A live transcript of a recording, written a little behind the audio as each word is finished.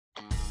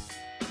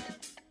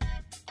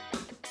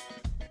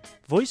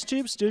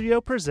VoiceTube Studio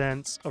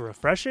presents a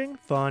refreshing,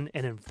 fun,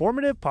 and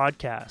informative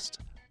podcast.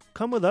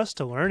 Come with us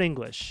to learn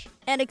English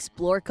and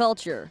explore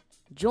culture.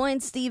 Join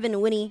Steve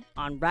and Winnie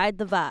on Ride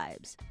the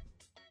Vibes.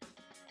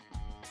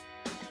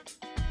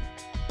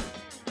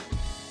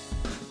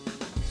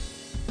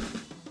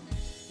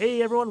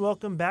 Hey everyone,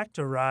 welcome back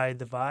to Ride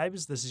the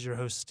Vibes. This is your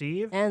host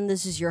Steve. And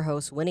this is your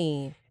host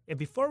Winnie. And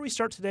before we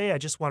start today, I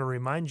just want to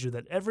remind you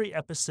that every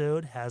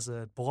episode has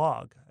a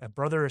blog, a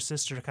brother or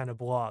sister kind of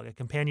blog, a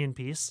companion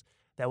piece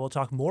that will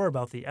talk more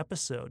about the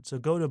episode. So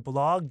go to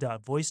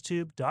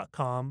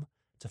blog.voicetube.com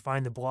to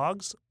find the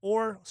blogs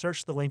or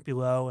search the link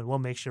below and we'll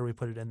make sure we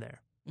put it in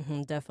there.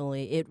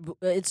 Definitely.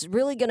 It's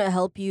really going to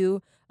help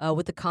you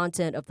with the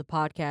content of the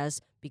podcast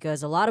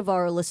because a lot of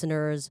our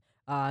listeners,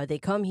 they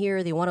come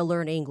here, they want to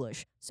learn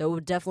English. So it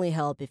would definitely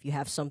help if you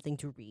have something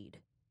to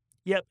read.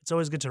 Yep, it's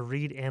always good to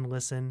read and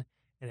listen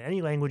in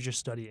any language you're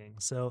studying.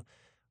 So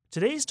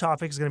today's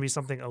topic is going to be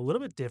something a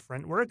little bit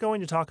different. We're going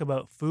to talk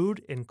about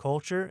food and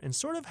culture and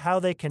sort of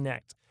how they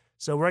connect.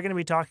 So we're going to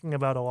be talking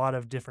about a lot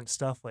of different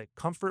stuff like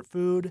comfort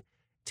food,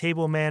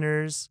 table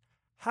manners,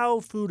 how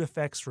food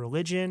affects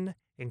religion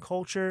and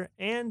culture,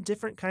 and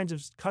different kinds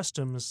of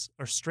customs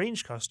or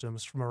strange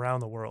customs from around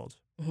the world.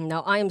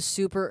 Now, I am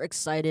super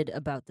excited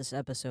about this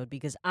episode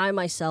because I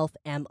myself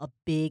am a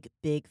big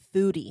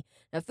foodie.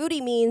 Now,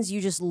 foodie means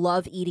you just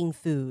love eating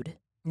food.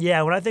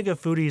 Yeah, when I think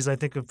of foodies, I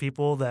think of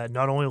people that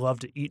not only love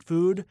to eat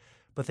food,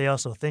 but they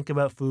also think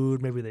about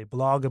food. Maybe they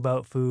blog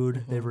about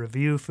food, they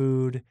review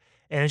food,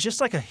 and it's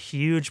just like a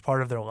huge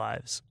part of their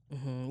lives.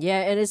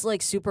 Yeah, and it's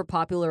like super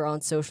popular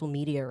on social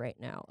media right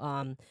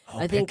now.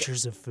 I think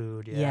pictures of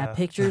food, yeah. Yeah,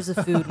 pictures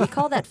of food. We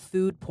call that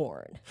food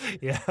porn.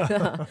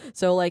 Yeah.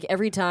 So like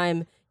every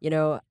time,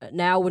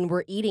 now when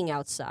we're eating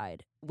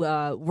outside,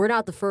 we're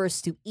not the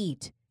first to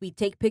eat. We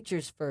take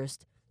pictures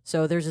first.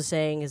 So there's a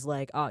saying is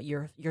like,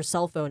 your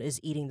cell phone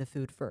is eating the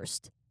food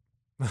first.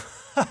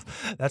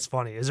 That's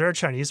funny. Is there a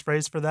Chinese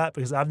phrase for that?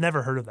 Because I've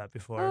never heard of that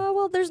before.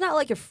 Well, there's not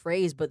like a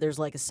phrase, but there's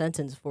like a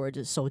sentence for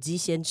it. 手机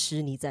先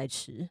吃，你再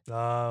吃.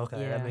 Oh, okay.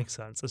 Yeah. That makes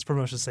sense. It's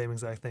pretty much the same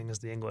exact thing as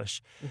the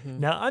English.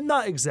 Now, I'm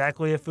not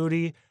exactly a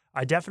foodie.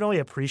 I definitely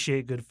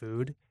appreciate good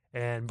food.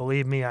 And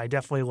believe me, I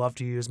definitely love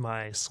to use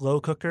my slow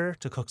cooker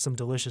to cook some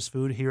delicious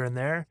food here and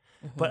there.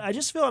 But I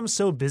just feel I'm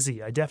so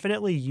busy. I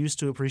definitely used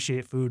to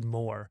appreciate food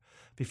more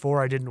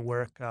before I didn't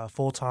work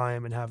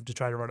full-time and have to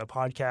try to run a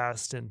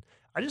podcast. And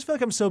I just feel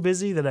like I'm so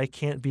busy that I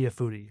can't be a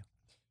foodie.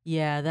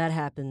 Yeah, that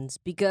happens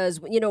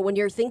because, when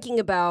you're thinking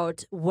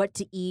about what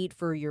to eat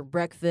for your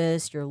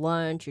breakfast, your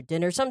lunch, your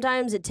dinner,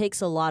 sometimes it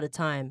takes a lot of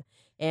time.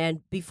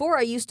 And before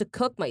I used to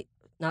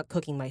not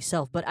cooking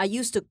myself, but I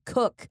used to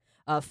cook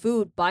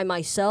food by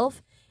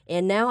myself.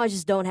 And now I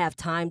just don't have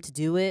time to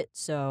do it.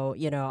 So,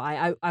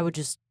 I would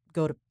just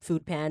go to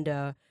Food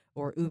Panda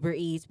or Uber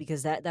Eats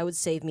because that would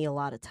save me a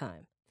lot of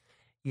time.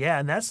 Yeah,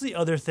 and that's the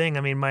other thing. I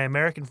mean, my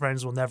American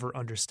friends will never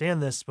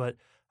understand this, but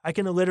I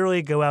can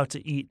literally go out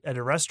to eat at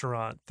a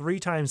restaurant 3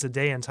 times a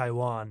day in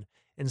Taiwan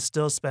and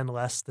still spend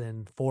less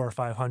than 400 or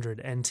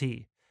 500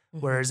 NT.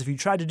 Whereas if you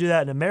tried to do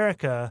that in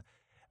America,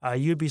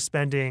 you'd be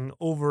spending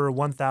over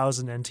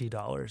 1,000 NT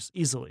dollars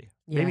easily,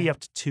 maybe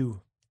up to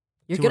 2.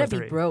 You're going to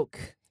be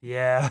broke.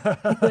 Yeah.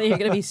 You're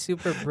going to be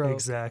super broke.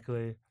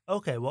 Exactly.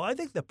 Okay, well, I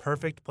think the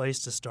perfect place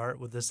to start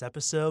with this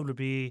episode would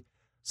be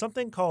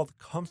something called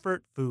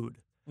comfort food.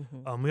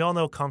 We all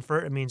know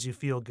comfort. It means you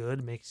feel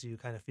good. It makes you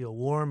kind of feel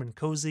warm and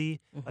cozy,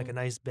 like a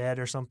nice bed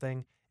or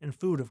something. And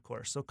food, of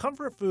course. So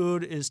comfort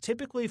food is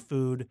typically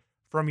food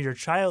from your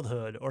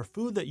childhood or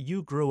food that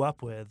you grew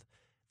up with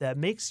that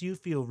makes you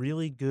feel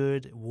really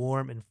good,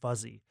 warm, and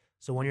fuzzy.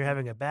 So when you're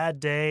having a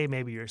bad day,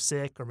 maybe you're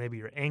sick or maybe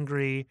you're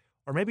angry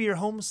or maybe you're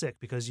homesick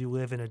because you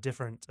live in a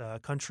different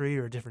country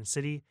or a different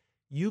city,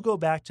 you go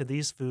back to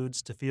these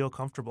foods to feel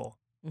comfortable.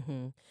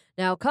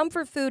 Now,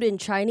 comfort food in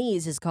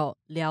Chinese is called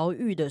疗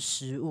愈的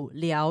食物,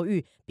 疗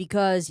愈,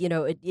 because,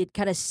 it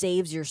kind of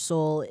saves your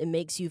soul. It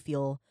makes you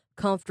feel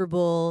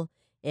comfortable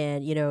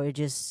and, it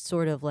just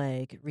sort of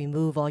like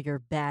remove all your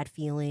bad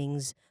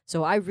feelings.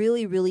 So I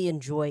really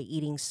enjoy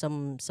eating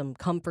some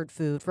comfort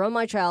food from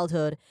my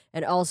childhood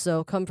and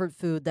also comfort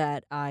food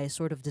that I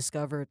sort of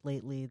discovered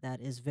lately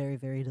that is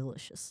very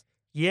delicious.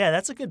 Yeah,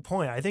 that's a good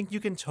point. I think you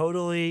can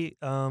totally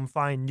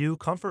find new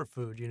comfort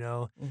food,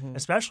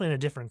 especially in a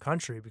different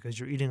country because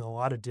you're eating a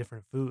lot of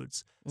different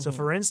foods. So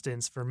for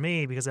instance, for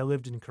me, because I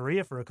lived in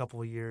Korea for a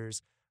couple of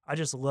years, I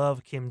just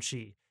love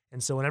kimchi.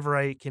 And so whenever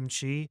I eat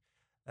kimchi,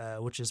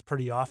 which is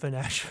pretty often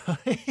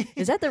actually.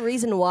 Is that the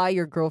reason why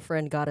your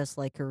girlfriend got us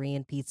like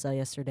Korean pizza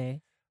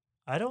yesterday?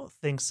 I don't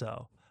think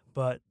so,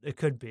 but it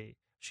could be.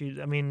 She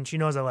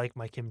knows I like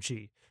my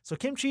kimchi. So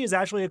kimchi is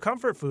actually a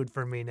comfort food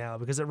for me now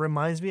because it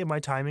reminds me of my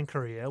time in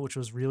Korea, which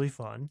was really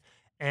fun.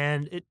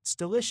 And it's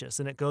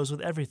delicious and it goes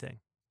with everything.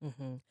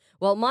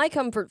 Well, my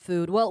comfort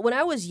food, when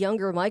I was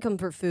younger, my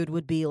comfort food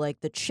would be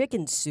like the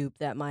chicken soup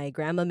that my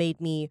grandma made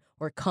me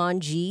or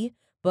congee.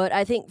 But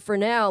I think for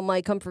now,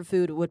 my comfort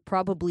food would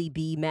probably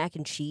be mac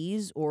and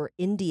cheese or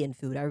Indian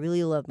food. I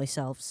really love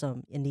myself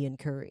some Indian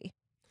curry.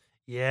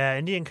 Yeah,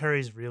 Indian curry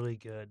is really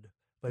good.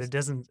 but it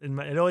doesn't.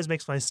 It always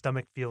makes my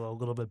stomach feel a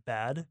little bit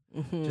bad,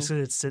 Hmm. just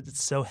because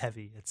it's so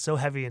heavy. It's so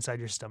heavy inside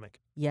your stomach.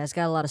 Yeah, it's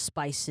got a lot of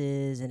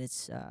spices and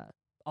it's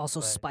also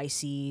But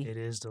spicy. it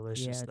is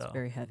delicious Yeah, it's though.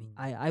 very heavy.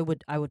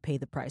 Mhm. I would pay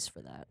the price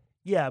for that.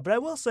 Yeah, but I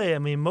will say, I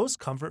mean, most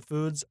comfort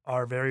foods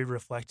are very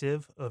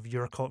reflective of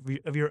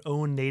of your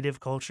own native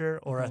culture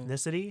or Hmm.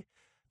 ethnicity.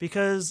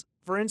 Because,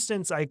 for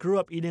instance, I grew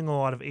up eating a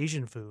lot of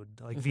Asian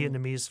food, like Hmm.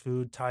 Vietnamese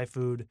food, Thai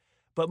food,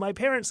 but my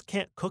parents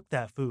can't cook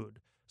that food.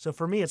 So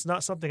for me, it's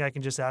not something I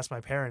can just ask my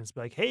parents,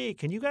 be like, "Hey,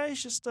 can you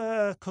guys just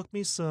cook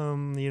me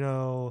some,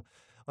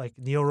 like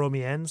neo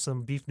romien,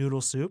 some beef noodle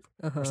soup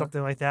Uh or huh.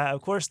 something like that?"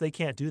 Of course, they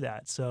can't do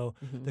that. So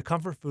Hmm. the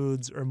comfort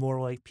foods are more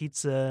like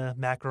pizza,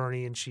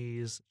 macaroni and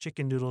cheese,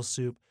 chicken noodle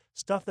soup,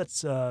 stuff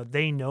that's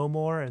they know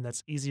more and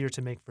that's easier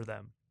to make for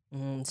them.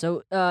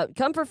 So,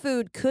 comfort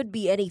food could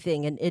be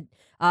anything, and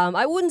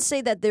I wouldn't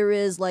say that there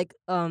is like,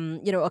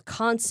 a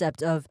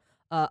concept of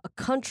a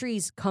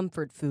country's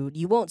comfort food.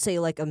 You won't say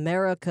like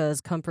America's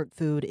comfort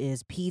food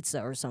is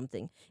pizza or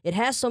something. It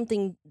has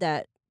something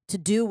that to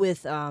do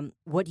with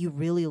what you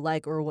really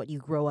like or what you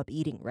grow up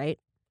eating, right?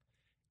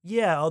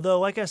 Yeah, although,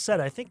 like I said,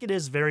 I think it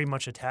is very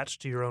much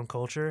attached to your own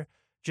culture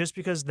just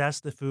because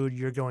that's the food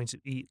you're going to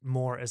eat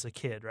more as a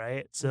kid,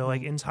 right? So,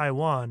 like Mm-hmm. in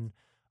Taiwan,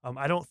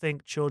 I don't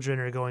think children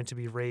are going to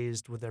be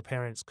raised with their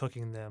parents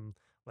cooking them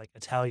like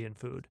Italian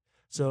food.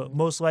 So, Mm-hmm.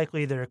 most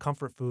likely their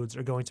comfort foods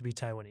are going to be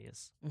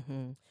Taiwanese.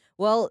 Mm-hmm.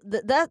 Well,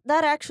 that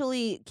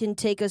actually can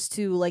take us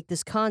to like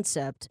this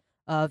concept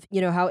of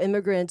how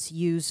immigrants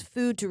use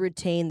food to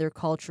retain their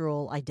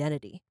cultural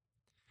identity.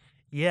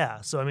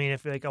 Yeah. So, I mean,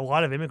 if like a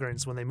lot of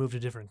immigrants, when they move to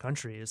different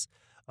countries,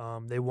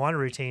 they want to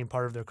retain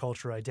part of their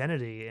cultural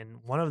identity.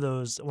 And one of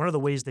the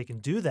ways they can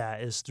do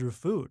that is through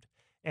food.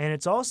 And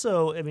it's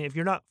also, I mean, if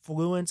you're not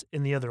fluent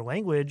in the other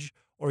language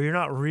or you're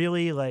not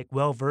really like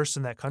well versed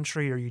in that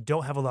country or you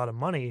don't have a lot of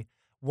money,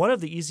 one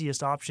of the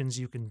easiest options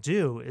you can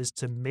do is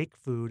to make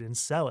food and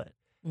sell it.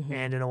 Mm-hmm.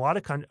 And in a lot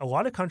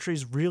of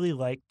countries really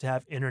like to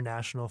have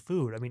international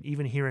food. I mean,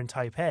 even here in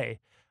Taipei,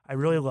 I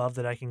really love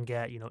that I can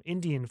get,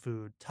 Indian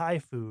food, Thai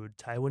food,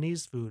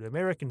 Taiwanese food,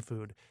 American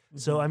food.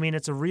 So, Mm-hmm. I mean,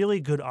 it's a really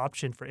good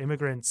option for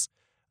immigrants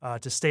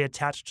to stay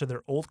attached to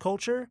their old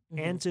culture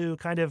Mm-hmm. and to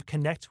kind of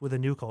connect with a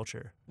new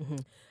culture. Hmm.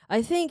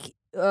 I think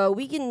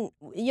we can,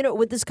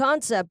 with this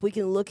concept, we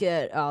can look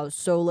at.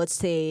 So let's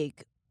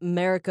take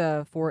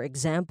America for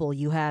example.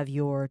 You have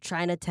your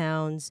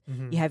Chinatowns,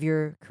 Hmm. you have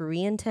your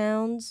Korean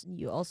towns.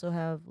 You also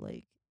have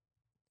like,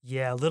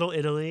 Yeah, Little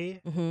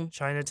Italy, hmm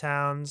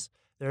Chinatowns.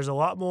 There's a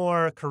lot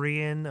more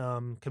Korean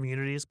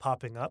communities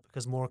popping up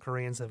because more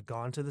Koreans have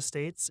gone to the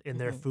States and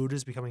their hmm food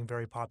is becoming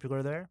very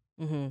popular there.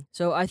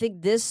 So I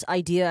think this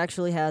idea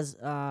actually has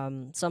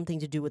something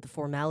to do with the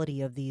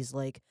formality of these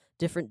like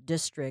different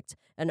districts,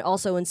 and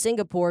also in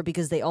Singapore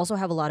because they also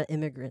have a lot of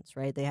immigrants,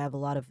 right? They have a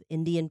lot of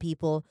Indian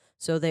people,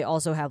 so they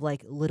also have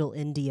like Little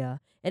India,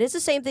 and it's the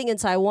same thing in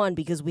Taiwan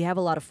because we have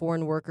a lot of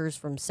foreign workers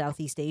from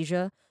Southeast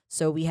Asia.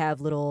 So we have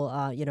little,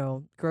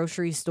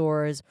 grocery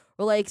stores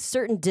or like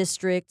certain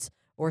districts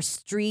or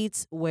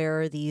streets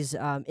where these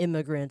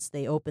immigrants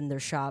they open their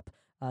shop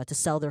to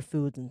sell their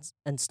food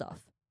and stuff.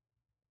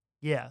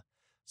 Yeah.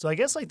 So I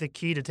guess like the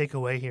key to take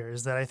away here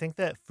is that I think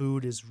that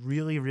food is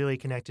really, really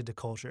connected to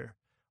culture,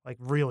 like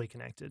really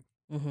connected.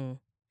 Mm-hmm.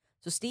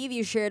 So, Steve,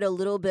 you shared a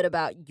little bit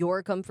about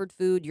your comfort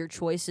food, your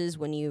choices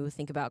when you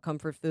think about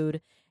comfort food.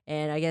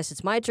 And I guess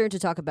it's my turn to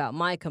talk about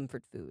my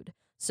comfort food.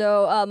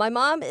 So, my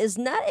mom is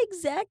not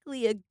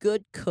exactly a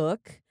good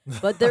cook,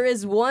 but there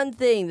is one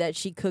thing that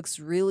she cooks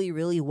really,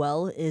 really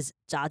well is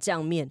炸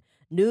酱面,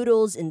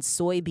 noodles and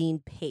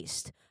soybean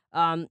paste.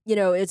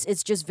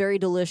 It's just very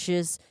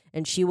delicious,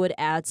 and she would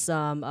add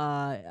some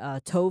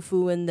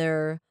tofu in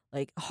there,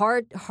 like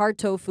hard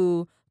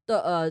tofu,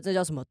 这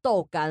叫什么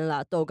豆干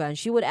啦，豆干.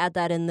 She would add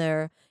that in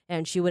there,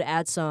 and she would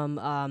add some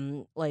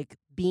like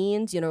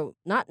beans.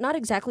 Not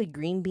exactly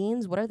green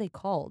beans. What are they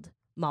called?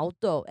 毛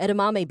豆,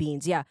 edamame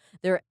beans. Yeah,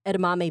 they're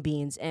edamame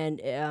beans, and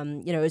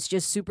it's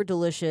just super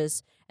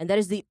delicious. And that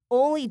is the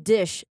only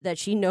dish that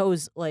she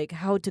knows like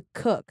how to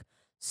cook.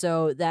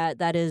 So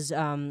that is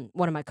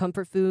one of my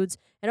comfort foods.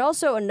 And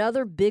also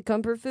another big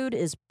comfort food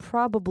is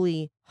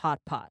probably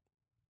hot pot.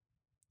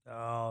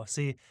 Oh,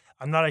 see,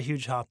 I'm not a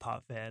huge hot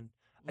pot fan.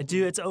 I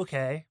do, Hmm. it's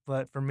okay,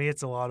 but for me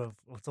it's a lot of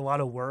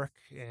work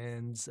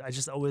and I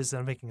just always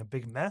end up making a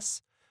big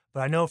mess.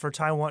 But I know for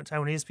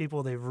Taiwanese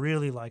people they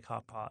really like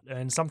hot pot.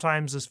 And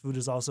sometimes this food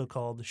is also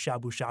called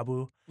shabu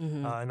shabu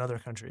Hmm. in other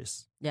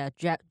countries. Yeah,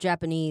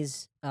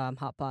 Japanese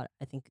hot pot.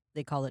 I think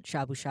they call it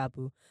shabu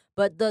shabu.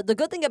 But the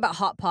good thing about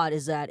hot pot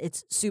is that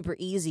it's super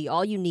easy.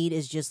 All you need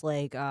is just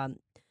like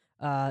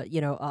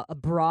a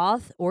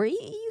broth, or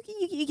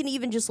you can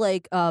even just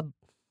like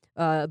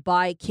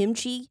buy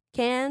kimchi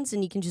cans,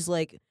 and you can just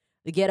like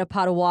get a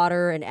pot of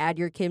water and add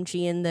your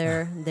kimchi in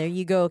there. There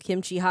you go,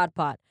 kimchi hot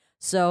pot.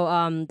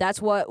 So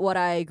that's what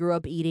I grew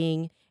up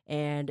eating.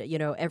 And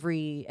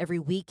every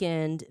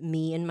weekend,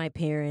 me and my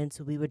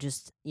parents, we would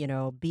just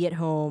be at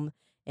home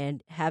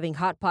and having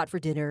hot pot for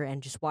dinner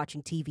and just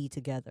watching TV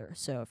together.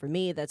 So for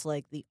me, that's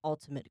like the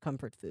ultimate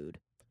comfort food.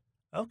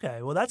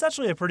 Okay, well, that's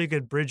actually a pretty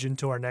good bridge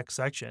into our next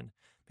section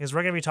because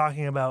we're going to be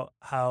talking about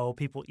how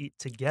people eat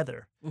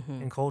together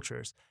Hmm. in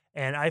cultures.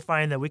 And I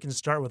find that we can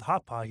start with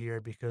hot pot here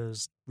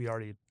because we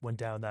already went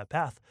down that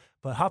path.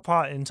 But hot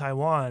pot in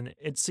Taiwan,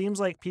 it seems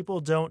like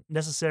people don't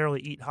necessarily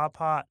eat hot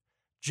pot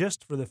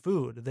just for the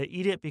food. They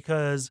eat it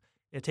because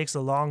it takes a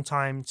long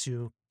time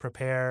to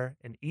prepare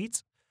and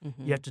eat. You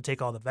Hmm. have to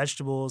take all the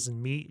vegetables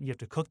and meat, and you have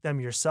to cook them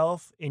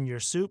yourself in your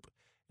soup,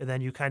 and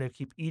then you kind of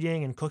keep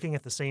eating and cooking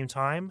at the same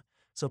time.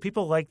 So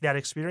people like that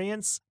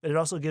experience, but it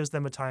also gives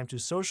them a time to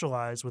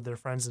socialize with their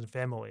friends and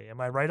family. Am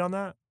I right on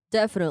that?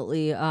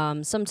 Definitely.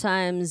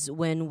 Sometimes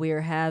when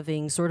we're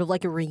having sort of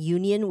like a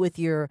reunion with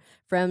your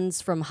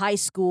friends from high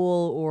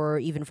school or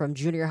even from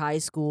junior high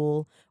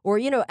school, or,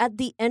 at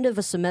the end of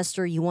a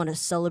semester, you want to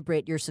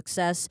celebrate your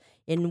success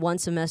in one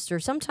semester.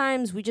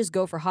 Sometimes we just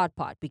go for hot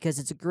pot because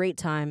it's a great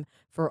time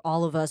for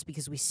all of us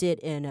because we sit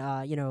in,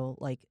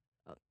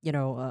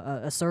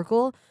 a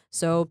circle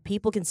so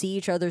people can see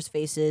each other's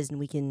faces and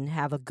we can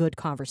have a good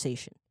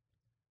conversation.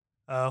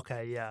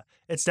 Okay, yeah.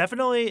 It's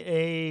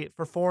definitely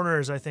for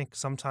foreigners, I think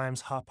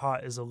sometimes hot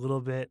pot is a little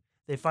bit,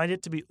 they find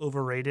it to be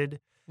overrated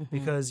Hmm.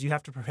 because you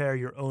have to prepare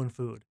your own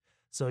food.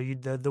 So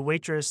the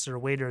waitress or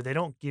waiter, they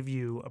don't give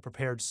you a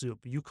prepared soup.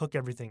 You cook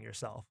everything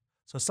yourself.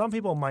 So some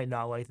people might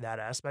not like that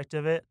aspect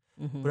of it,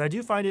 Hmm. but I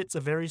do find it's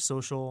a very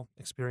social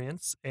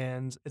experience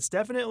and it's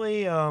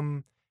definitely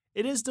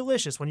it is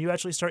delicious when you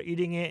actually start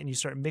eating it and you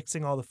start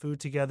mixing all the food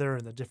together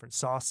and the different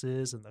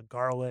sauces and the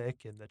garlic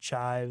and the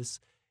chives.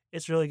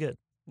 It's really good.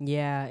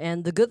 Yeah,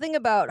 and the good thing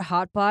about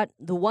hot pot,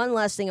 the one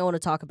last thing I want to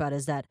talk about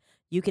is that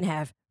you can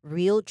have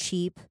real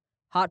cheap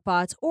hot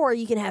pots or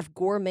you can have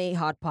gourmet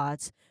hot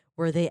pots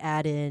where they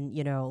add in,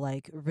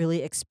 like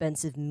really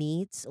expensive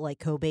meats like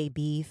Kobe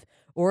beef,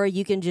 or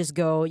you can just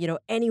go,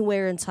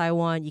 anywhere in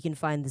Taiwan you can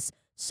find this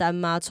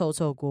sanma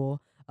totogo.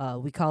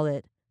 We call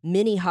it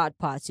mini hot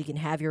pots. You can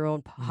have your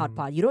own hot Mm.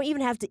 pot. You don't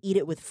even have to eat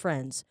it with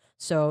friends.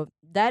 So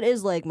that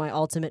is like my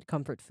ultimate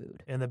comfort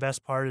food. And the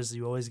best part is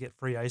you always get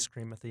free ice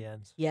cream at the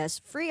end. Yes,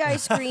 free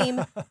ice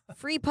cream,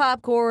 free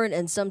popcorn,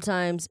 and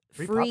sometimes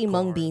Free free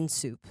mung popcorn. bean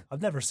soup.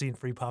 I've never seen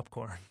free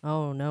popcorn.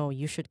 Oh no,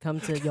 you should come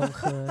to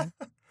Yonghe.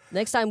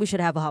 Next time we should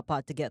have a hot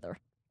pot together.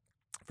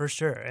 For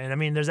sure. And I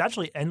mean, there's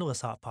actually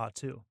endless hot pot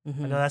too. I know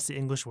Hmm. that's the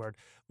English word.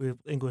 We have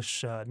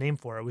English name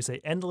for it. We say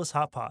endless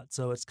hot pot.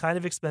 So it's kind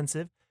of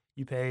expensive.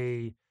 You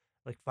pay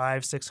like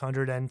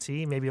 600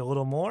 NT, maybe a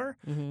little more,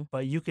 Hmm.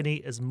 but you can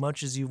eat as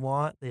much as you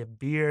want. They have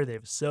beer, they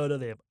have soda,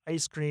 they have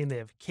ice cream, they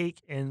have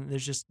cake, and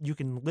there's just you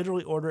can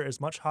literally order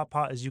as much hot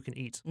pot as you can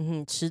eat.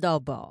 吃到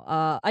饱.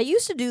 I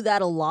used to do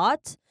that a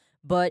lot,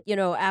 but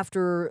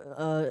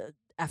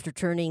after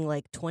turning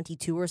like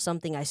 22 or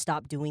something, I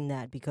stopped doing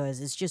that because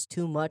it's just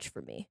too much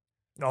for me.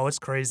 Oh, it's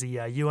crazy.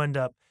 Yeah, you end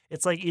up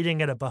it's like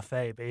eating at a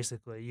buffet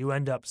basically. You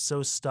end up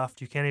so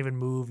stuffed, you can't even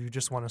move, you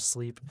just want to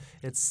sleep.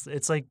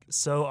 It's like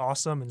so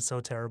awesome and so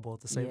terrible at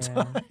the same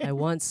Yeah, time. I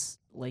once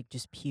like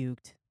just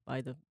puked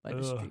by the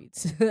Ugh.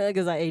 streets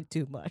because I ate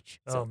too much.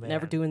 Oh So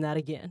never man. doing that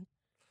again.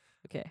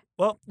 Okay.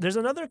 Well, there's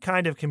another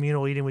kind of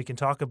communal eating we can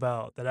talk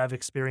about that I've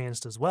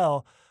experienced as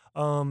well.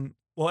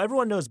 Well,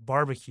 everyone knows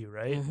barbecue,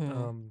 right?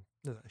 Mm-hmm.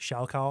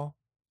 烧烤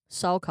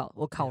烧烤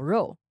or yeah, 烤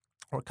肉.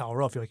 or 烤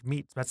肉if you like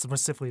meat. That's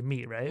specifically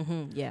meat, right?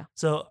 Mm-hmm. Yeah.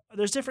 So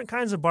there's different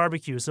kinds of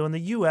barbecue. So in the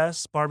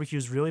U.S., barbecue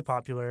is really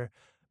popular,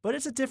 but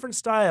it's a different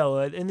style.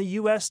 In the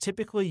U.S.,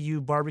 typically you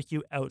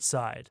barbecue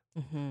outside.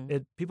 Mm-hmm.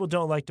 People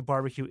don't like to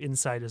barbecue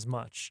inside as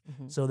much.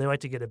 Mm-hmm. So they like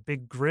to get a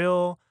big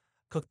grill,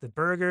 cook the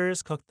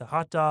burgers, cook the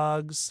hot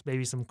dogs,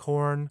 maybe some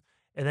corn,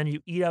 and then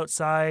you eat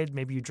outside.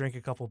 Maybe you drink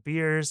a couple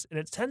beers, and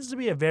it tends to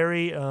be a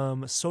very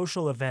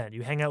social event.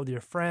 You hang out with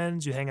your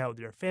friends, you hang out with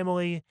your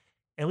family.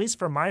 At least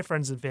for my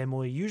friends and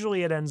family,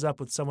 usually it ends up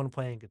with someone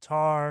playing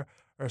guitar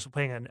or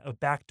playing a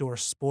backdoor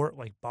sport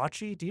like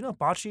bocce. Do you know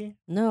bocce?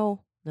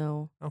 No,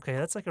 no. Okay,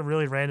 that's like a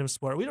really random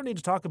sport. We don't need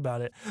to talk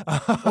about it.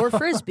 Or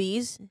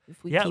frisbees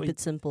if we Yeah, keep it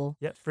simple.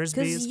 yeah, Because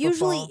frisbees,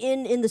 usually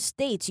football. in the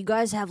States, you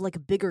guys have like a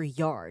bigger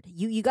yard.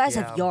 You guys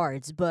have Yeah.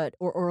 yards, but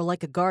or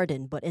like a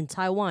garden. But in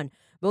Taiwan,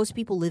 most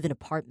people live in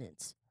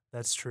apartments.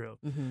 That's true.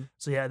 Mm-hmm.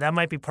 So yeah, that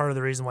might be part of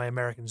the reason why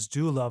Americans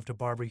do love to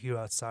barbecue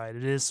outside.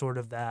 It is sort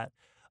of that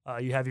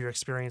you have your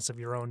experience of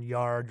your own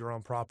yard, your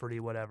own property,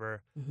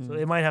 whatever. So Mm-hmm.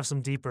 it might have some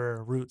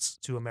deeper roots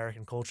to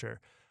American culture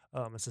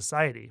and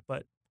society.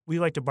 But we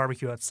like to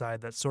barbecue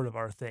outside. That's sort of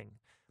our thing.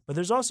 But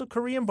there's also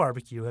Korean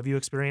barbecue. Have you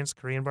experienced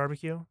Korean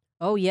barbecue?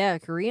 Oh yeah,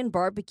 Korean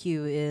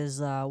barbecue is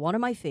one of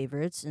my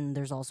favorites, and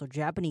there's also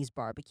Japanese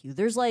barbecue.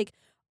 There's like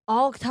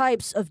all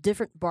types of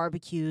different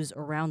barbecues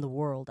around the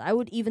world. I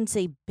would even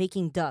say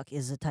Peking duck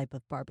is a type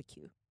of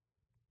barbecue.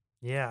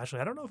 Yeah,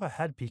 actually, I don't know if I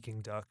had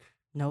Peking duck.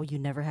 No, you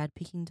never had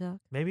Peking duck?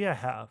 Maybe I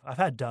have. I've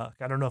had duck.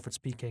 I don't know if it's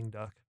Peking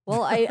duck.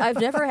 Well, I've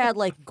never had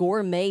like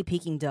gourmet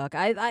Peking duck.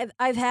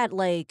 I've had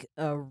like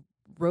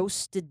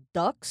roasted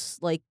ducks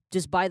like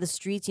just by the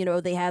streets.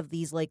 They have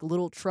these like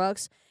little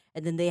trucks,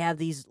 and then they have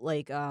these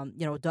like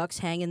ducks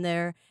hanging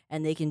there,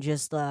 and they can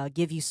just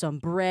give you some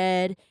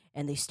bread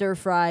and they stir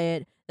fry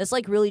it. That's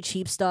like really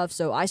cheap stuff.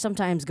 So I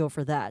sometimes go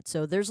for that.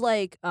 So there's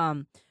like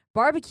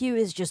barbecue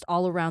is just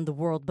all around the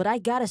world. But I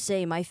gotta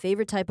say, my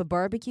favorite type of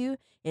barbecue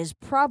is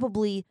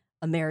probably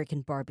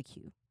American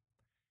barbecue.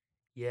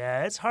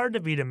 Yeah, it's hard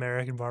to beat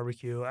American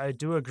barbecue. I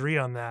do agree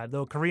on that.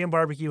 Though Korean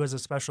barbecue has a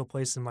special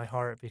place in my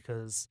heart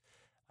because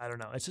I don't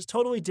know, it's just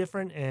totally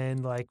different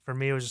and like for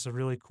me it was just a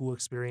really cool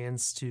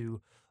experience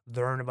to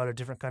learn about a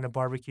different kind of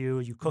barbecue.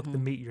 You cook the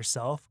Hmm. meat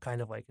yourself,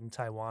 kind of like in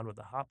Taiwan with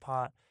a hot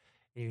pot.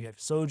 And you have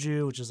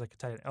soju, which is like a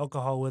type of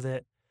alcohol with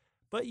it.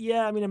 But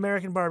yeah, I mean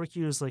American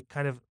barbecue is like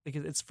kind of like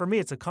it's for me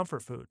it's a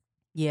comfort food.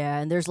 Yeah,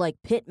 and there's like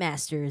pit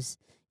masters,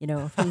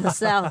 from the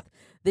south.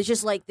 They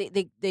just like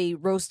they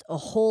roast a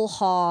whole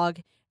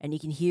hog, and you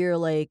can hear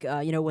like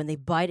when they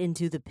bite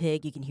into the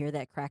pig, you can hear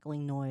that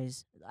crackling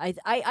noise.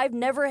 I've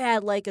never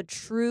had like a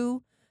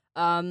true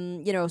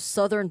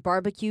southern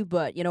barbecue,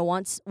 but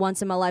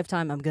once in my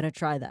lifetime, I'm gonna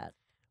try that.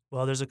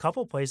 Well, there's a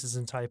couple places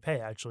in Taipei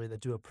actually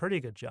that do a pretty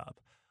good job.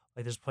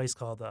 Like there's a place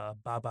called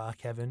Baba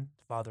Kevin,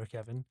 Father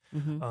Kevin.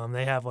 Mhm.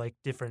 They have like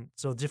different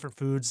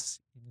foods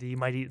that you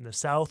might eat in the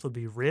South would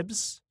be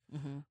ribs.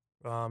 Mhm.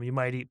 You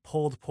might eat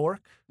pulled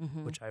pork,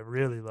 Mhm. which I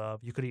really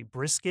love. You could eat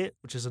brisket,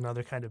 which is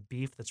another kind of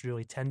beef that's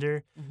really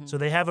tender. Mhm. So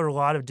they have a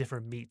lot of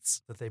different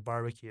meats that they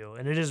barbecue,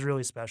 and it is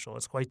really special.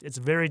 It's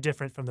very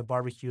different from the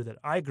barbecue that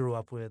I grew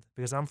up with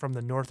because I'm from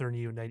the northern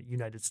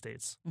United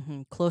States.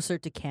 Mhm. Closer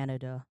to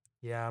Canada.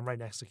 Yeah, I'm right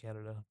next to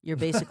Canada. You're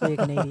basically a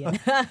Canadian.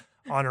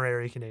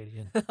 Honorary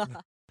Canadian.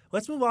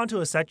 Let's move on to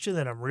a section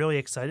that I'm really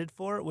excited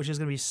for, which is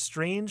going to be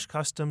strange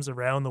customs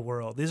around the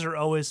world. These are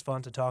always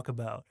fun to talk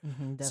about.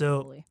 So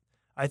Definitely.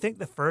 I think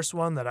the first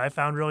one that I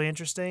found really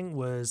interesting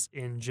was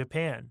in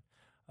Japan.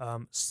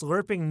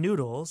 Slurping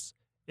noodles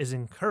is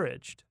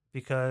encouraged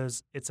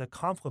because it's a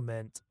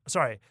compliment.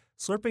 Sorry,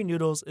 slurping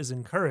noodles is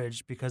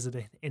encouraged because it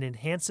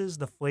enhances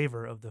the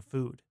flavor of the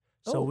food.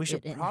 So Oh, we it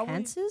should probably,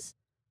 enhances?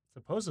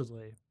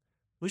 supposedly,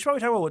 we should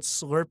probably talk about what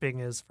slurping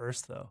is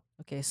first, though.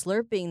 Okay,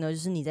 slurping 呢，就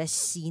是你在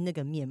吸那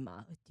个面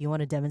嘛。Do you want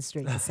to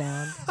demonstrate the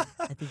sound?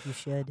 I think you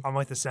should. I'm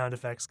like the sound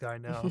effects guy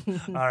now.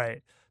 All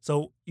right.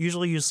 So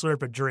usually you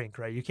slurp a drink,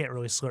 right? You can't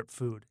really slurp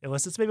food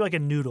unless it's maybe like a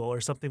noodle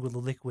or something with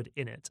liquid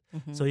in it.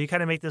 So you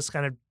kind of make this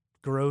kind of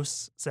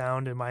gross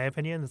sound, in my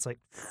opinion. It's like,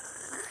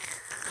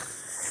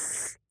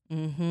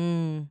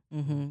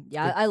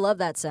 Yeah, I love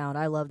that sound.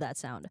 I love that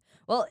sound.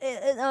 Well,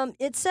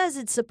 it says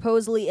it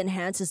supposedly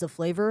enhances the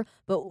flavor,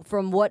 but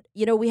from what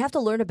we have to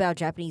learn about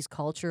Japanese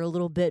culture a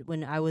little bit.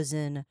 When I was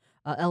in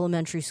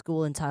elementary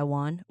school in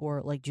Taiwan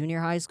or like junior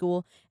high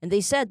school, and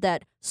they said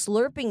that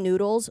slurping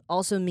noodles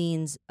also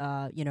means,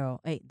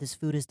 hey, this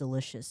food is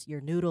delicious. Your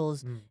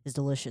noodles mm, is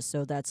delicious.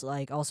 So that's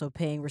like also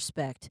paying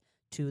respect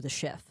to the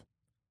chef.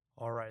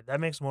 all right, that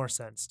makes more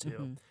sense too.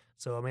 Hmm.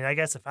 So, I mean, I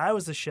guess if I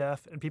was the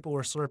chef and people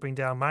were slurping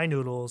down my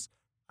noodles,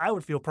 I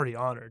would feel pretty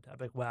honored. I'd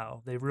be like,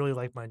 wow, they really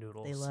like my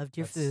noodles. They loved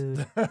your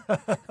That's-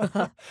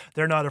 food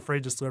They're not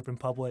afraid to slurp in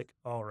public.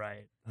 All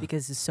right.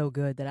 because it's so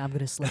good that I'm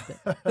gonna slip it.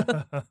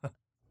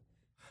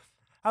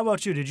 How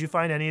about you? Did you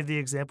find any of the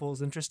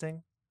examples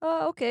interesting?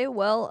 Okay.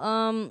 Well,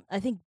 I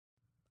think.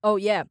 Oh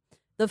yeah,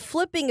 the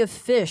flipping of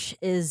fish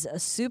is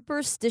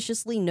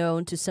superstitiously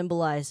known to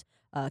symbolize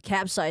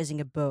capsizing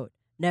a boat.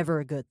 Never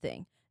a good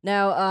thing.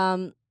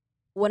 Now,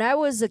 when I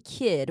was a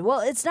kid,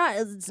 well, it's not.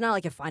 It's not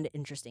like I find it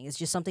interesting. It's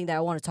just something that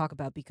I want to talk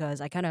about because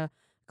I kind of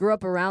grew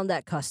up around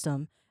that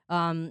custom.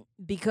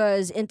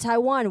 Because in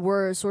Taiwan,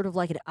 we're sort of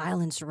like an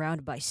island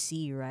surrounded by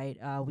sea, right?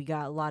 We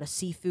got a lot of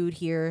seafood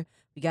here.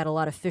 We got a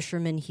lot of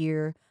fishermen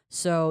here.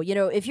 So,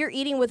 if you're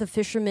eating with a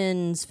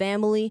fisherman's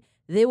family,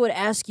 they would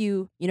ask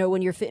you,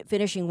 when you're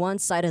finishing one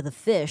side of the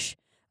fish,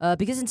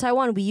 because in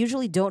Taiwan, we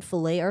usually don't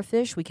fillet our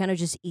fish. We kind of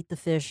just eat the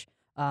fish,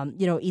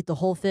 eat the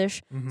whole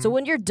fish. So Mhm.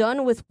 when you're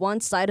done with one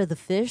side of the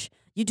fish,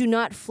 you do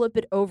not flip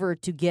it over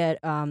to get,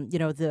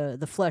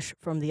 the flesh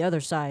from the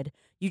other side.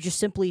 You just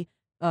simply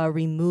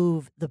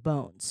remove the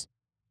bones.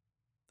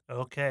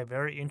 Okay,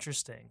 very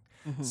interesting.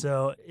 Mhm.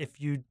 So if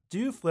you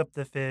do flip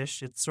the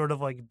fish, it's sort of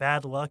like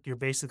bad luck. You're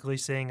basically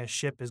saying a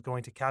ship is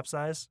going to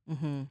capsize.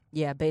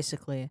 Yeah,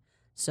 basically.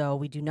 So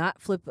we do not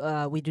flip.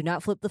 We do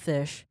not flip the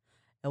fish.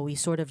 We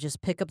sort of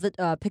just pick up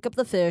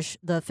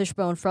the fish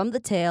bone from the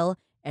tail,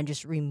 and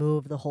just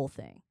remove the whole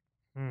thing.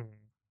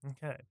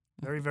 Okay.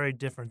 Very, very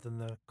different than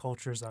the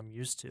cultures I'm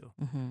used to.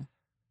 Mm-hmm.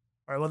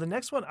 All right. Well, the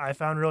next one I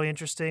found really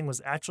interesting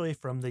was actually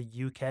from the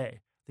UK,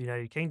 the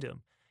United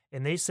Kingdom.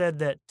 And they said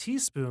that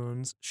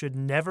teaspoons should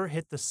never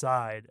hit the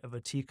side of a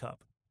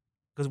teacup.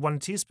 Because when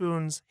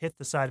teaspoons hit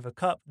the side of a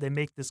cup, they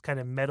make this kind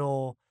of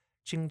metal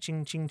ching,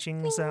 ching, ching,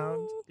 ching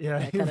sound. Yeah.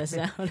 That kind of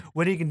sound.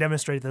 When you can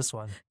demonstrate this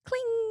one.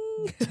 Cling.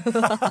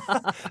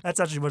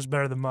 That's actually much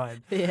better than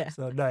mine. Yeah.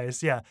 So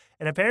nice. Yeah.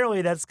 And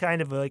apparently that's kind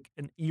of like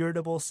an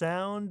irritable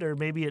sound, or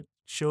maybe it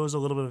shows a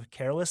little bit of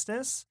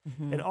carelessness.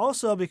 Mhm. And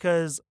also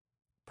because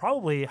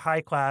probably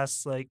high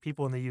class, like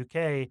people in the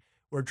UK,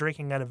 were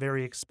drinking out of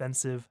very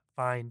expensive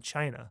fine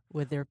china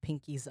With their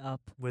pinkies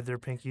up. with their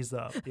pinkies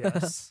up.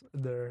 Yes.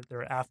 their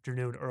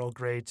afternoon Earl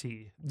Grey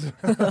tea.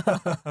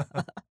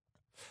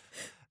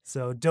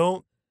 So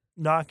don't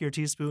knock your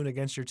teaspoon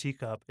against your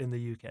teacup in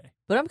the UK.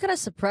 But I'm kind of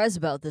surprised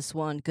about this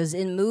one because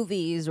in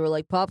movies or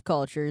like pop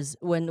cultures,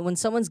 when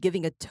someone's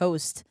giving a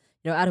toast,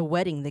 at a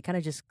wedding, they kind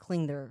of just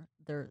cling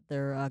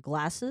their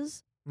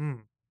glasses. Mm.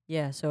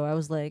 Yeah, so I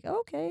was like,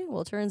 okay,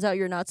 well, it turns out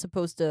you're not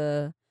supposed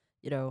to,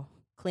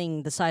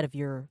 cling the side of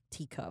your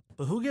teacup.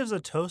 But who gives a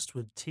toast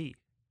with tea?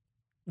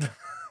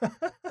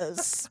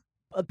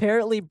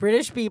 Apparently,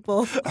 British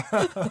people.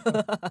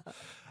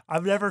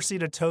 I've never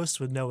seen a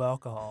toast with no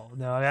alcohol.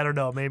 No, I don't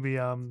know. Maybe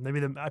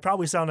I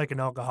probably sound like an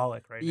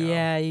alcoholic right now.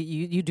 Yeah,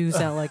 you do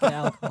sound like an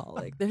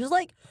alcoholic. There's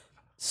like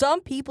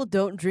some people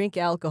don't drink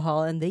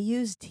alcohol and they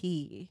use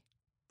tea.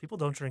 People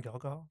don't drink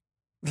alcohol?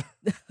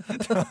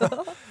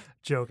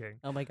 Joking.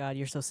 Oh my God,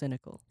 you're so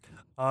cynical.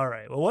 All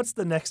right. Well, what's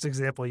the next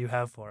example you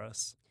have for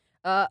us?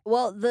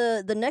 Well,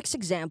 the next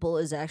example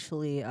is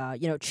actually,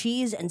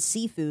 cheese and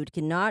seafood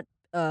cannot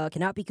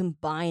be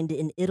combined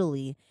in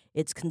Italy.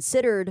 It's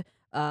considered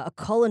a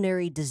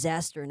culinary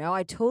disaster. Now,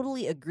 I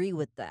totally agree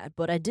with that,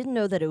 but I didn't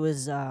know that it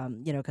was,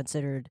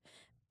 considered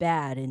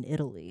bad in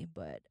Italy.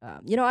 But,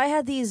 I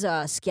had these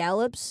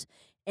scallops,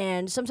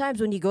 and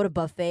sometimes when you go to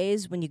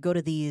buffets, when you go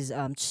to these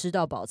吃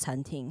到饱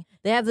餐厅,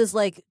 they have this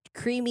like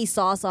creamy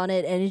sauce on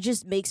it, and it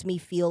just makes me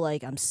feel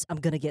like I'm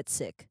gonna get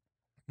sick.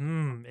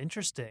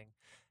 Interesting.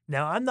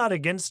 Now, I'm not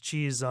against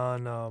cheese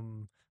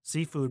on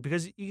seafood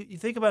because you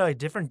think about a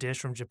different dish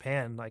from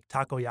Japan, like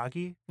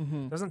takoyaki.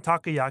 Mm-hmm. Doesn't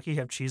takoyaki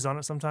have cheese on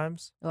it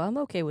sometimes? Oh, I'm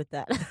okay with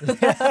that.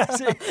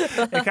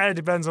 It kind of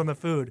depends on the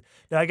food.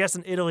 Now, I guess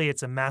in Italy,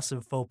 it's a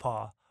massive faux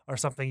pas or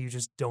something you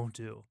just don't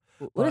do.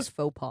 What is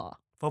faux pas?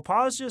 Faux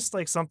pas is just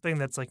like something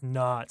that's like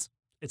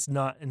it's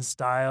not in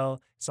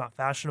style, it's not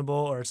fashionable,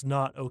 or it's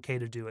not okay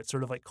to do. It's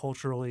sort of like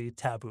culturally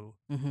taboo.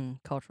 Mm-hmm.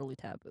 Culturally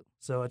taboo.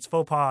 So it's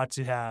faux pas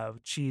to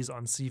have cheese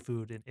on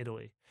seafood in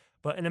Italy.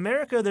 But in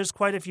America, there's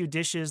quite a few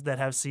dishes that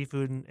have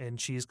seafood and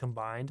cheese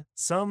combined.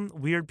 Some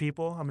weird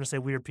people, I'm going to say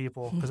weird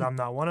people because I'm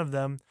not one of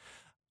them,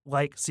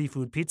 like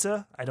seafood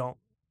pizza. I don't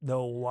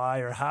know why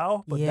or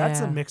how, but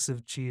that's a mix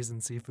of cheese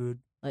and seafood.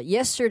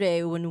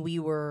 Yesterday, when we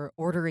were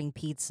ordering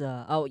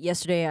pizza,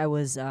 yesterday I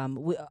was,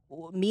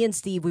 me and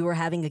Steve, we were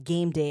having a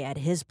game day at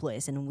his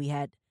place, and we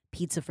had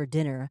pizza for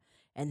dinner.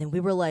 And then we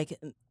were like,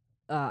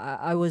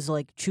 I was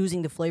like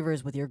choosing the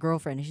flavors with your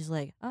girlfriend, and she's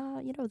like,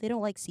 they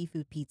don't like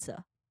seafood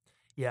pizza.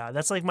 Yeah,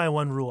 that's like my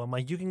one rule. I'm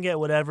like, you can get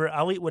whatever.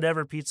 I'll eat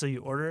whatever pizza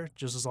you order,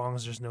 just as long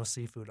as there's no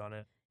seafood on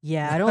it.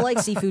 Yeah, I don't like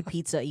seafood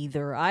pizza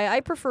either.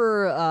 I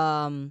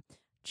prefer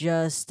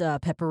just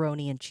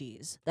pepperoni and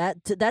cheese.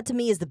 That to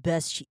me is the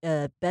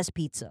best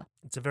pizza.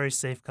 It's a very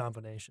safe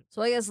combination.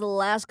 So I guess the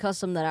last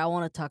custom that I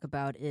want to talk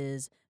about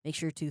is make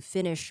sure to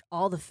finish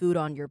all the food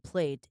on your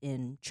plate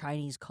in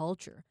Chinese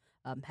culture.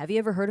 Have you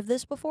ever heard of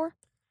this before?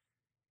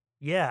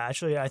 Yeah,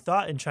 actually, I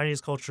thought in Chinese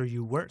culture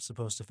you weren't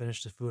supposed to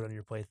finish the food on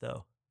your plate,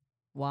 though.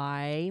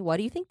 Why? Why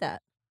do you think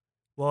that?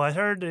 Well, I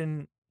heard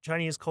in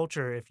Chinese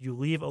culture, if you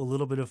leave a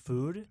little bit of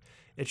food,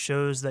 it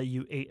shows that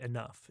you ate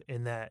enough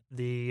and that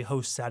the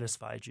host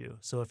satisfied you.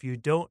 So if you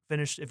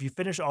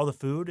finish all the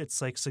food,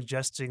 it's like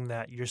suggesting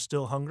that you're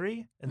still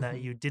hungry and that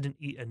you didn't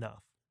eat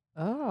enough.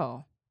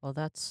 Oh, well,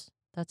 that's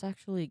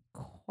actually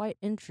quite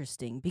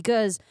interesting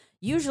because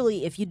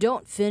usually if you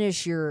don't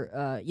finish your,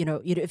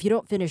 if you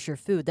don't finish your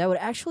food, that would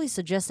actually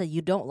suggest that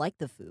you don't like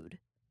the food.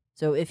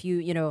 So if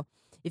you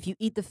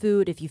eat the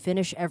food, if you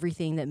finish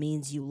everything, that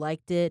means you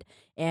liked it.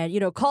 And,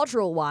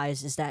 cultural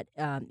wise is that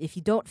if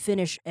you don't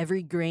finish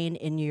every grain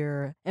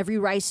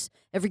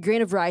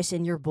of rice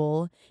in your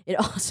bowl, it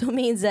also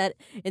means that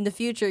in the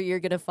future you're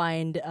going to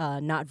find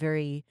not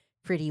very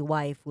pretty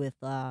wife with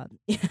a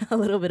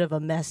little bit of a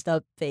messed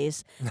up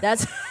face.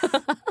 That's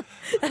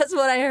that's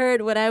what I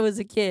heard when I was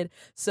a kid.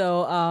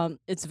 So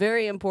it's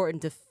very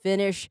important to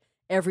finish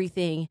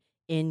everything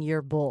in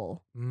your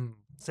bowl.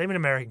 Same in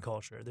American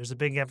culture. There's a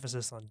big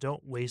emphasis on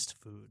don't waste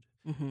food.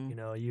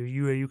 Mm-hmm.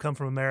 You come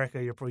from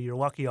America. You're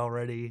lucky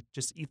already.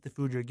 Just eat the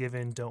food you're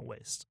given. Don't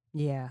waste.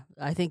 Yeah,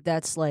 I think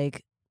that's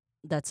one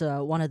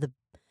of the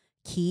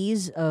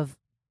keys of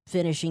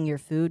finishing your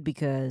food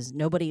because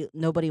nobody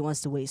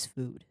wants to waste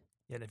food.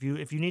 Yeah, and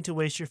if you need to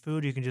waste your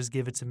food, you can just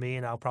give it to me,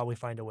 and I'll probably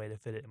find a way to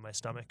fit it in my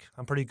stomach.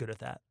 I'm pretty good at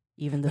that.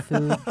 Even the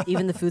food,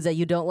 even the foods that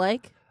you don't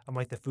like. I'm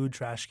like the food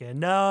trash can.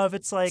 No, if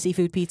it's like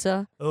seafood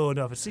pizza. Oh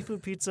no, if it's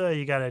seafood pizza,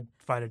 you gotta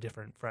find a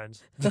different friend.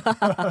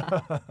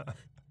 All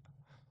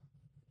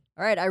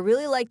right, I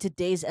really like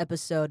today's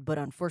episode, but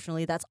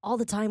unfortunately, that's all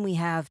the time we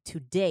have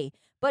today.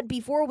 But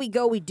before we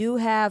go, we do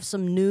have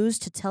some news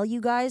to tell you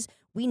guys.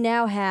 We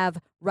now have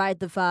Ride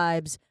the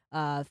Vibes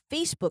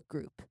Facebook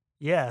group.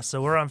 Yeah,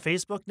 so we're on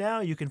Facebook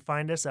now. You can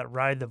find us at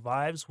Ride the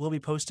Vibes. We'll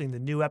be posting the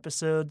new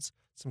episodes,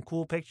 some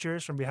cool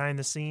pictures from behind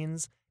the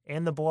scenes,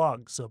 and the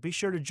blog. So be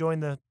sure to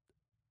join the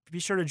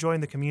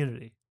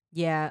community.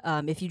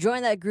 Yeah, if you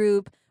join that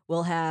group,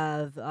 we'll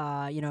have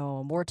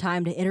more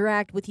time to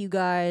interact with you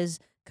guys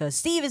because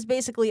Steve is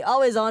basically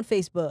always on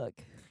Facebook.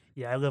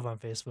 Yeah, I live on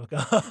Facebook.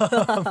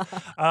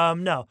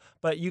 No,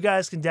 but you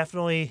guys can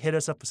definitely hit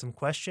us up with some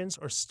questions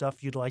or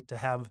stuff you'd like to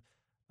have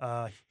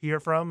hear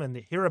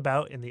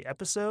about in the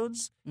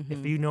episodes.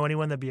 If you know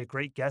anyone that'd be a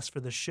great guest for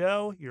the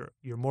show,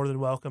 you're more than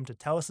welcome to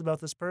tell us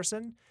about this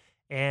person.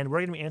 And we're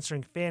going to be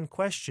answering fan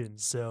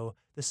questions. So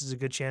this is a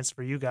good chance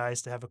for you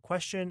guys to have a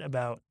question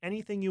about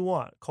anything you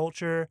want,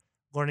 culture,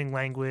 learning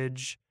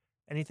language,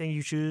 anything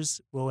you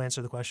choose. We'll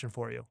answer the question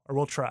for you, or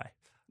we'll try.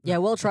 Yeah,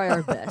 we'll try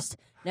our best.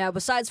 Now,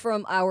 besides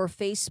from our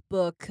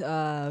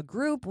Facebook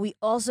group, we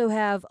also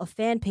have a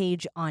fan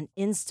page on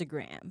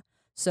Instagram.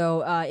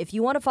 So if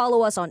you want to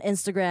follow us on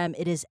Instagram,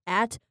 it is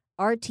at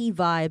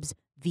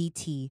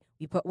RTVibesVT.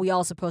 We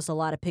also post a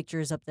lot of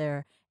pictures up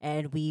there,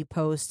 and we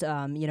post,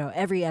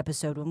 every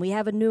episode. When we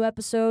have a new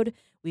episode,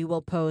 we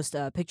will post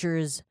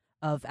pictures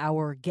of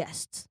our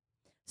guests.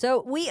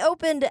 So we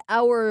opened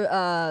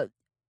our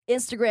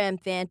Instagram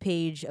fan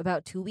page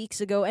about 2 weeks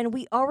ago, and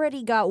we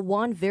already got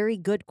one very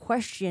good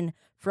question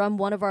from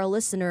one of our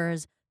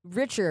listeners,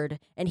 Richard,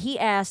 and he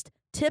asked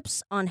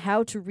tips on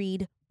how to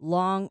read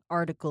long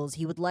articles.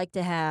 He would like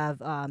to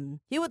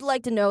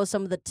know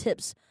some of the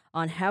tips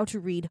on how to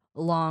read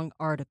long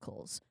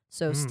articles.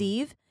 So,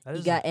 Steve,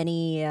 you got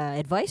any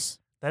advice?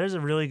 That is a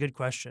really good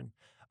question.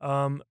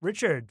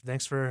 Richard,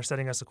 thanks for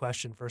sending us a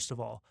question, first of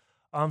all.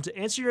 To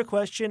answer your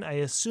question, I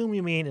assume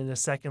you mean in a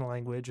second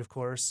language, of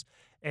course.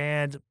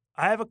 And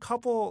I have a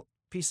couple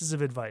pieces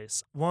of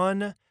advice.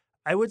 One,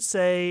 I would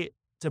say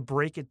to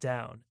break it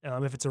down.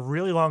 If it's a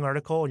really long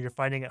article and you're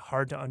finding it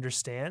hard to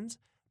understand,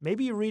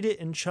 maybe you read it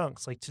in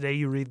chunks. Like today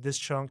you read this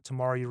chunk,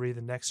 tomorrow you read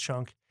the next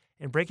chunk,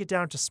 and break it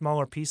down to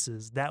smaller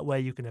pieces. That way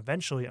you can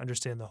eventually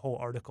understand the whole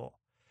article.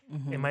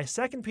 And my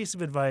second piece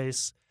of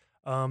advice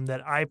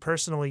that I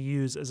personally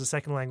use as a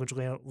second language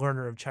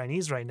learner of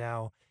Chinese right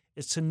now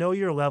is to know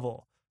your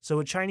level. So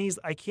with Chinese,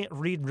 I can't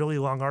read really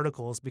long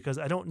articles because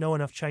I don't know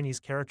enough Chinese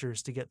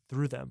characters to get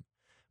through them.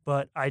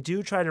 But I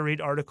do try to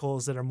read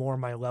articles that are more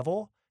my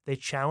level. They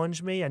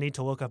challenge me. I need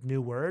to look up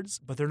new words,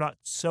 but they're not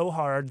so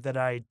hard that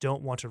I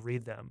don't want to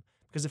read them.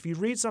 Because if you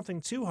read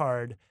something too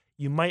hard,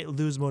 you might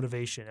lose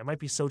motivation. It might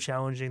be so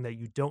challenging that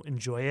you don't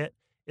enjoy it,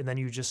 and then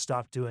you just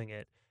stop doing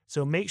it.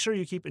 So make sure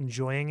you keep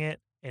enjoying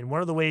it. And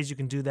one of the ways you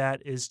can do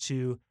that is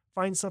to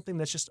find something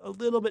that's just a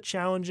little bit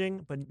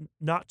challenging, but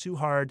not too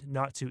hard,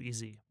 not too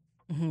easy.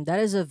 That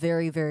is a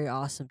very, very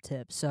awesome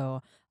tip.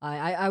 So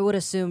I would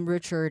assume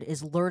Richard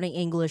is learning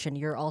English and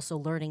you're also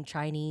learning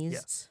Chinese.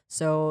 Yes.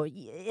 So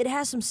it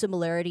has some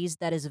similarities.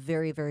 That is a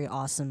very, very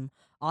awesome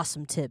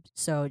tip.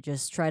 So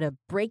just try to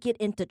break it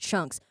into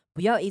chunks.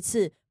 不要一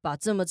次把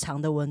这么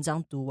长的文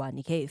章读完，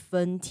你可以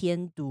分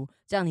天读，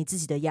这样你自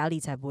己的压力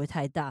才不会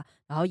太大，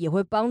然后也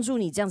会帮助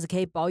你这样子可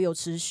以保有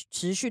持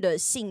续的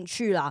兴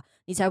趣啦，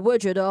你才不会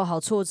觉得哦好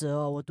挫折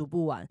哦，我读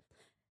不完。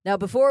Now,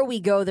 before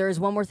we go, there is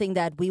one more thing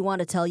that we want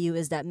to tell you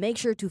is that make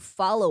sure to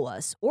follow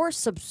us or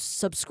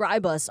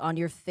subscribe us on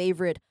your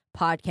favorite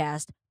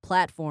podcast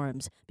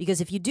platforms.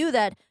 Because if you do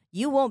that,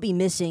 you won't be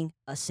missing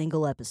a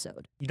single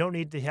episode. You don't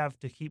need to have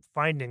to keep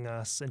finding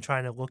us and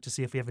trying to look to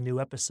see if we have a new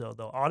episode.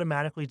 They'll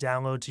automatically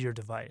download to your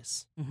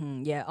device.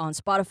 Yeah, on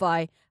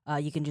Spotify,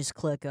 you can just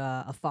click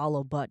a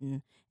follow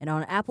button. And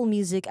on Apple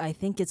Music, I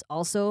think it's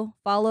also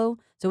follow.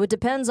 So it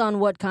depends on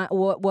what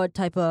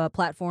type of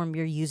platform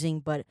you're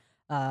using, but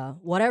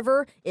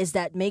whatever is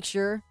that, make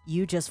sure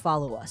you just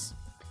follow us.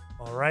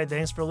 All right,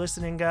 thanks for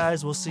listening,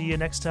 guys. We'll see you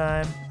next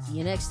time. See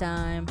you next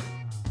time.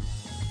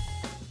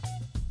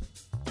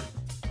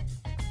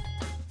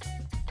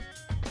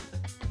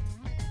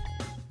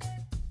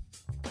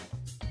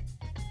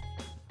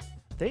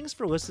 Thanks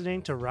for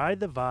listening to Ride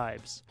the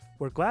Vibes.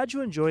 We're glad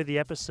you enjoyed the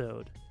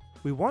episode.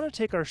 We want to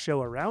take our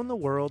show around the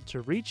world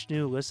to reach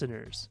new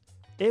listeners.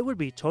 It would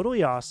be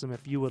totally awesome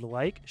if you would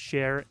like,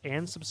 share,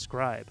 and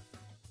subscribe.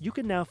 You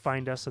can now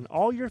find us on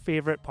all your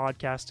favorite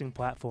podcasting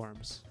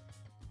platforms.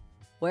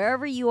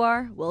 Wherever you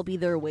are, we'll be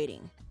there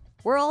waiting.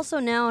 We're also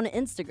now on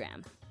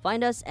Instagram.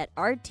 Find us at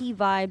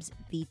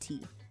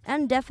RTVibesVT.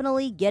 And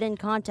definitely get in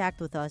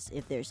contact with us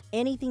if there's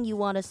anything you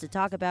want us to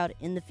talk about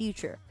in the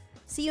future.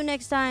 See you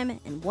next time,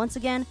 and once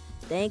again,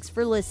 thanks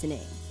for listening.